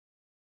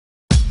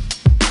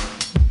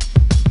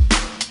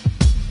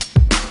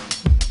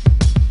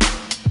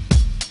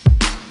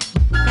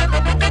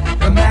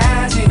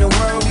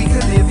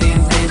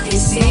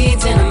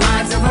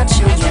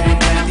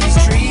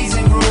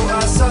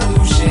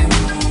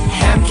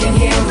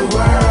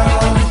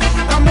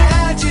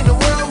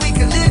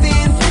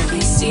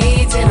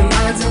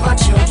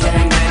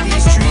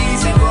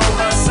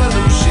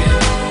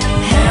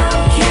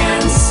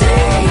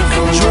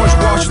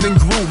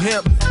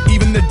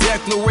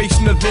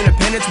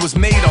independence was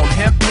made on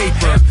hemp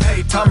paper.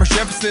 Thomas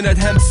Jefferson at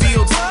hemp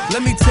fields.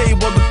 Let me tell you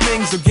all the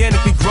things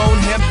organically grown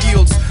hemp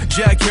yields.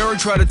 Jack Herod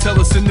tried to tell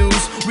us the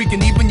news. We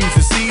can even use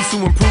the seeds to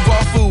improve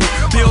our food.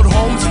 Build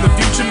homes in the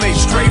future made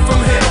straight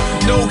from hemp.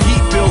 No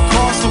heat bill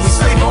cost, so we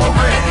save on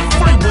rent.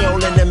 Free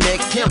will in the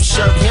mix, hemp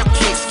shirt, hemp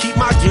kicks. Keep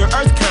my gear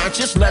earth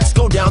conscious, let's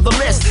go down the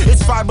list.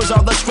 Its fibers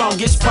are the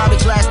strongest,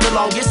 products last the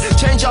longest.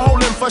 Change our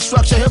whole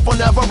infrastructure, hemp will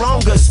never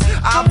wrong us.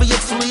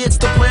 Obviously it's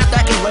the plant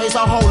that can raise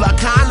our whole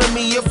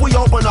economy if we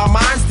open our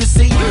minds to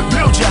see.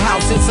 Build your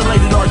house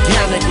insulated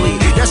organically.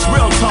 That's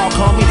real talk,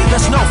 homie,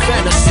 that's no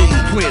fantasy.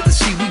 Plant the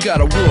seed, we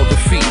got a world to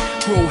feed.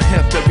 Grow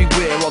hemp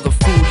everywhere, all the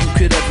food you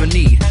could ever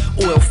need.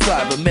 Oil,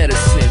 fiber,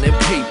 medicine, and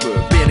paper.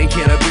 Banning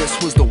cannabis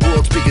was the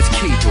world's biggest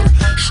caper.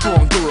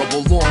 Strong,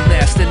 durable,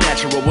 long-lasting,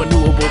 natural,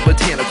 renewable,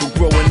 botanical,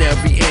 growing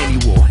every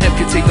annual. Hemp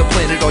can take the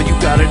planet, all you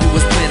gotta do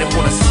is plant it.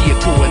 Wanna see it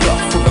growing up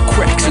from the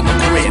cracks in the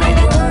granite.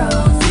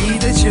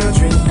 Feed the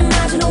children.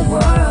 Imagine a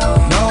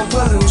world. No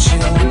pollution.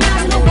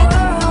 Imagine a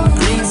world.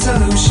 Green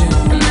solution.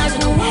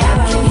 Imagine a world.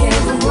 Hemp can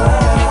heal the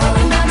world.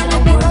 Imagine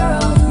a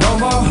world. No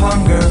more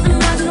hunger.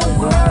 Imagine a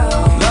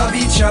world. Love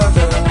each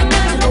other.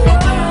 Imagine a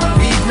world.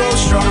 We grow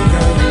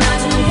stronger.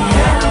 Imagine a world.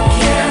 Hemp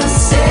can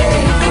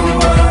save the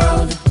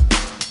world.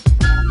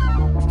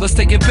 Let's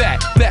take it back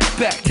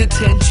to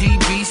 10G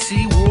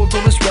BC. World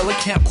oldest relic,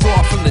 hemp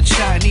cloth from the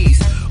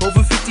Chinese.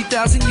 Over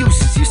 50,000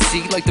 uses, you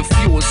see, like the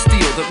fuel and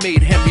steel that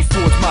made Henry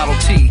Ford's Model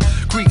T.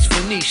 Greeks,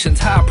 Phoenicians,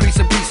 high priests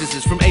and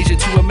priestesses, from Asia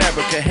to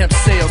America, hemp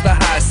sales, the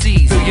high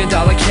seas. $1 billion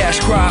cash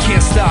crop,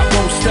 can't stop,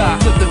 won't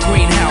stop. Flip the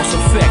greenhouse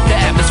effect, the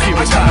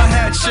atmosphere is I got my hot.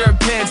 hat, shirt,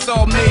 pants,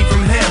 all made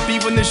from hemp.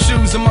 Even the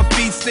shoes on my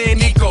feet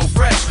stand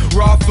eco-fresh.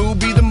 Raw food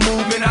be the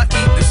movement, I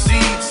eat the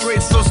seeds.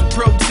 Great source of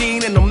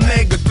protein and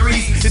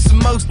omega-3s. It's the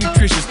most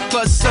nutritious,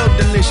 plus so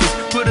delicious.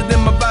 Put it in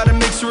my body,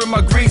 mixer in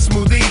my green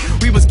smoothie.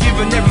 We was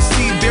given every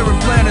seed, bearing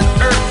planet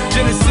Earth.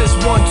 Genesis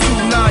 1,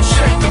 2, 9,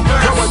 check the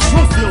verse. Grow a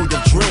true field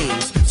of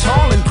dreams,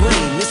 tall and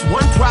green. This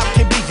one crop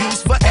can be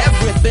used for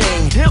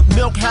everything. Hemp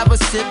milk, have a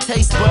sip,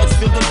 taste buds,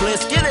 feel the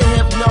bliss. Get a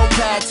hemp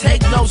notepad,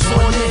 take notes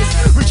on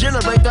this.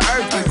 Regenerate the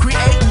earth,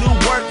 create new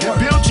work.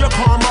 Build your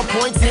karma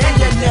points and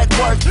your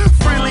network.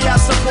 Freely I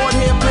support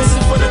hemp,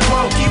 listen for the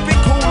quote. Keep it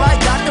cool like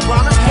Dr.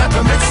 Bronner's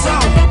peppermint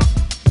soap.